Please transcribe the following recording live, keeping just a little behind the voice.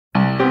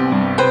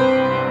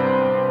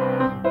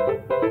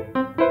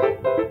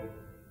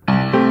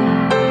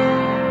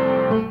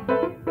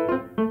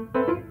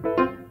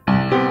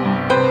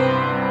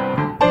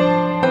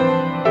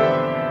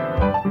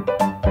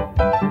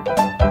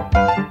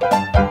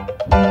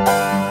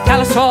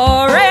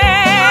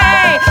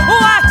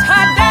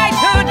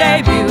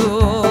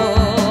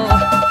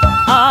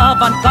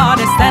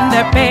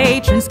their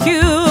patrons queue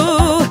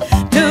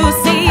to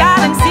see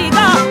Alan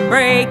Seeger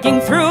breaking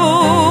through.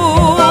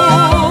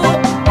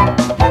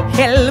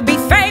 He'll be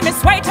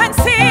famous, wait and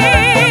see.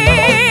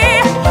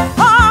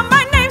 Oh,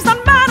 my name's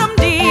not Madame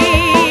D.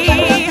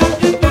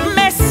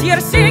 Monsieur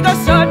Seeger,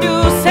 so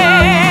do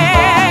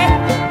say,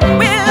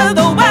 will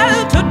the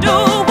well-to-do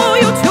woo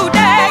you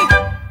today?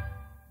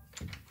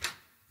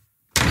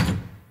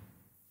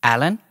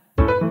 Alan?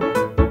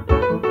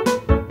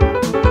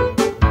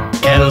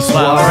 Quelle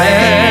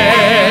soirée.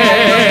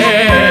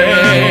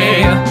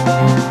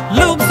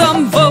 Loop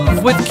some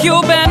veuve with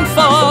Cuban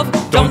fauve.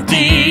 Don't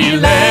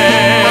delay.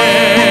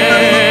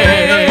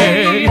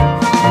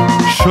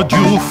 Should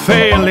you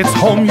fail, it's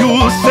home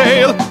you'll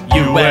sail.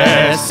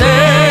 USA.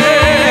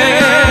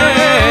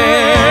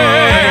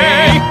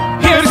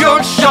 Here's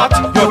your shot,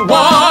 your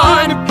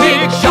one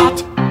big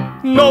shot.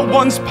 No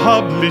one's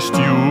published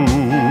you.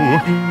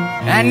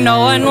 And no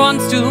one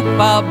wants to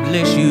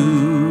publish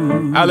you.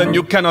 Alan,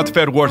 you cannot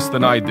fare worse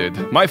than I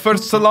did. My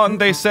first salon,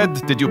 they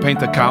said, did you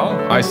paint a cow?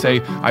 I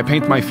say, I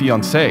paint my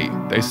fiancé.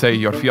 They say,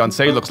 your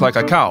fiancé looks like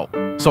a cow.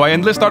 So I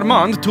enlist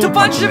Armand to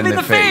punch him in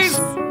the face.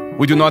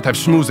 We do not have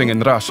schmoozing in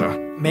Russia.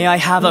 May I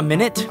have a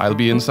minute? I'll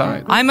be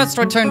inside. I must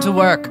return to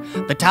work.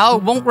 The towel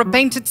won't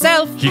repaint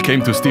itself. He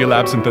came to steal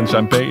absinthe and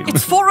champagne.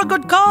 It's for a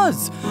good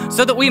cause,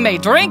 so that we may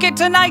drink it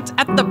tonight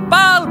at the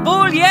Bal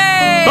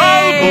Bullier.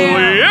 Bal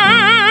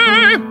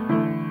Bullier!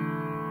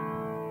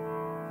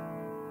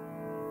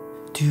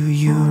 Do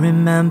you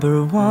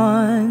remember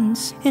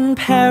once in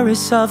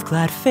Paris of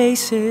glad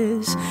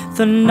faces,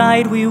 the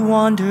night we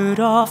wandered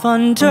off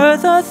under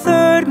the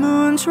third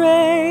moon's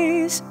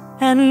rays,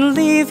 and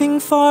leaving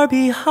far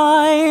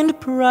behind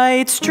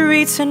bright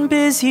streets and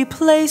busy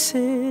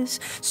places,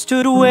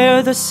 stood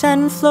where the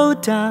Seine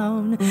flowed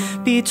down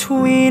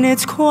between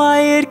its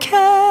quiet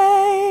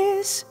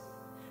quays?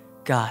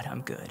 God,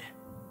 I'm good.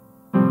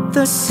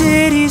 The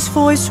city's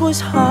voice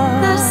was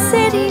hushed. The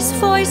city's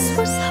voice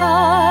was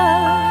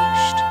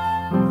hushed.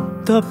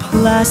 The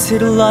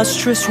placid,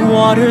 lustrous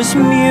waters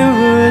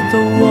mirrored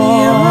the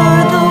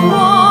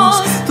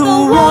walls. The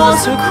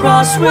walls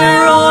across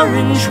where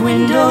orange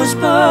windows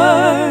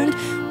burned.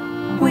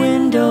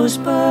 Windows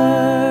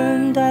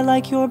burned. I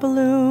like your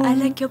balloon. I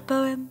like your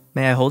poem.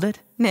 May I hold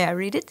it? May I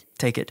read it?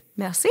 Take it.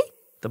 Merci.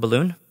 The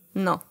balloon?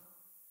 No.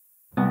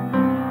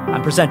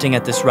 I'm presenting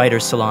at this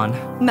writer's salon.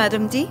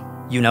 Madame D?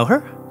 You know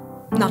her?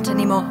 Not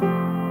anymore.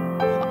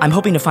 I'm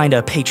hoping to find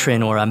a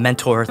patron or a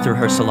mentor through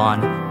her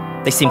salon.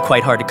 They seem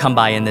quite hard to come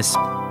by in this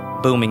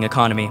booming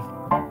economy.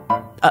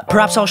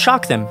 Perhaps I'll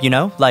shock them, you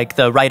know, like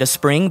the Rite of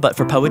Spring, but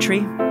for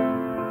poetry.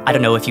 I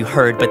don't know if you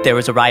heard, but there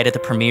was a riot at the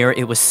premiere.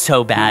 It was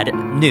so bad.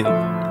 New.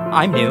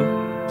 I'm new.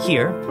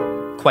 Here.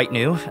 Quite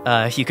new.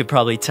 You could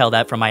probably tell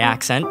that from my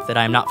accent, that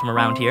I am not from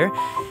around here,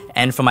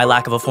 and from my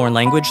lack of a foreign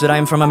language, that I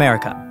am from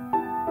America.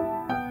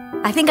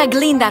 I think I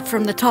gleaned that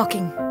from the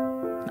talking.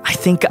 I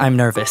think I'm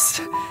nervous.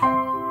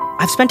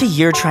 I've spent a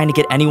year trying to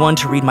get anyone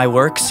to read my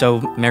work, so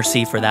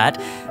merci for that.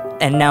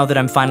 And now that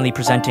I'm finally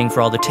presenting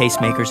for all the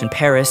tastemakers in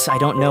Paris, I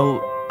don't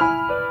know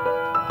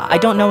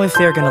if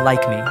they're gonna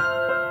like me.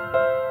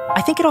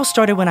 I think it all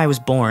started when I was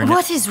born.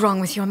 What is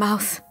wrong with your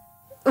mouth?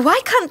 Why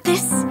can't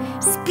this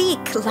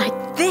speak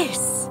like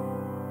this?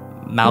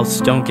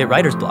 Mouths don't get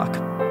writer's block.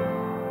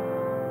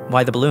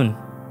 Why the balloon?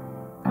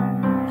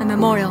 A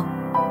memorial.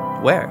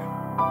 Where?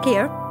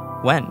 Here.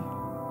 When?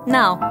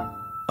 Now.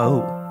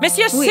 Oh.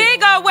 Monsieur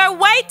Seeger, we're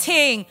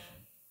waiting!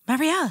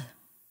 Marielle.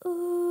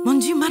 Mon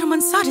Dieu, Madame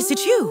Ansat, is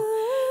it you?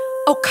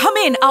 Oh, come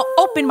in. I'll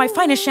open my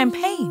finest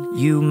champagne.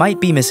 You might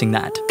be missing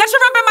that. Get your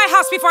rump in my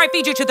house before I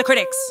feed you to the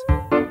critics.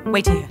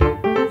 Wait here.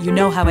 You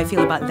know how I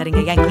feel about letting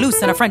a yank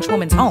loose in a French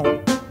woman's home.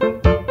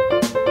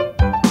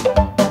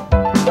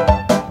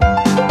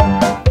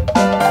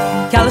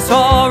 Quelle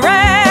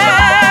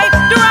soirée,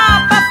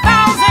 drop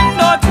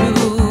 1,000 or two.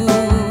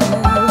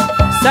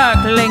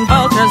 Circling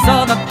vultures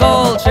of a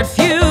cultured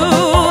few.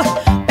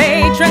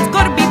 Patrons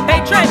could be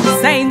patrons,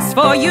 saints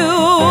for you.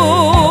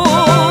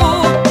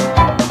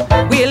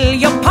 Will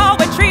your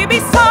poetry be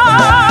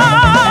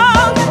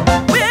sung?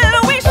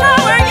 Will we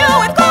shower you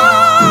with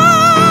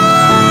gold?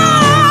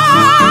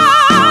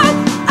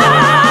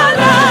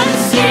 Alan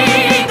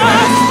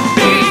Seeger's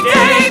big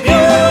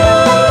debut.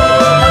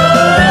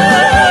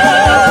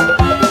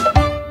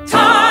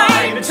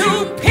 Time to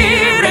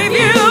peer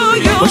review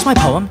you. Where's my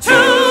poem? To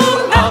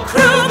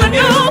accrue the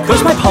new.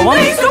 Where's my poem?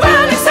 Please go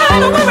out and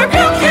settle with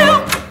rebuke you.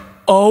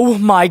 Oh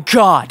my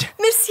God!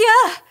 Monsieur,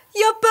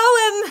 your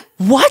poem.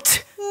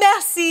 What?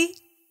 Merci.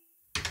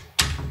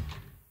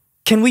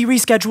 Can we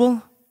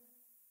reschedule?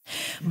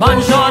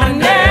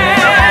 Bonjourne,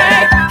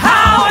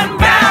 how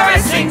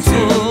embarrassing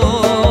too.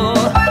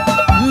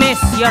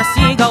 Monsieur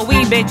Seeger,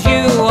 we bid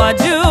you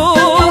adieu.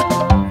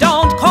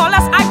 Don't call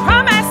us, I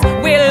promise,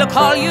 we'll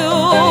call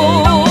you.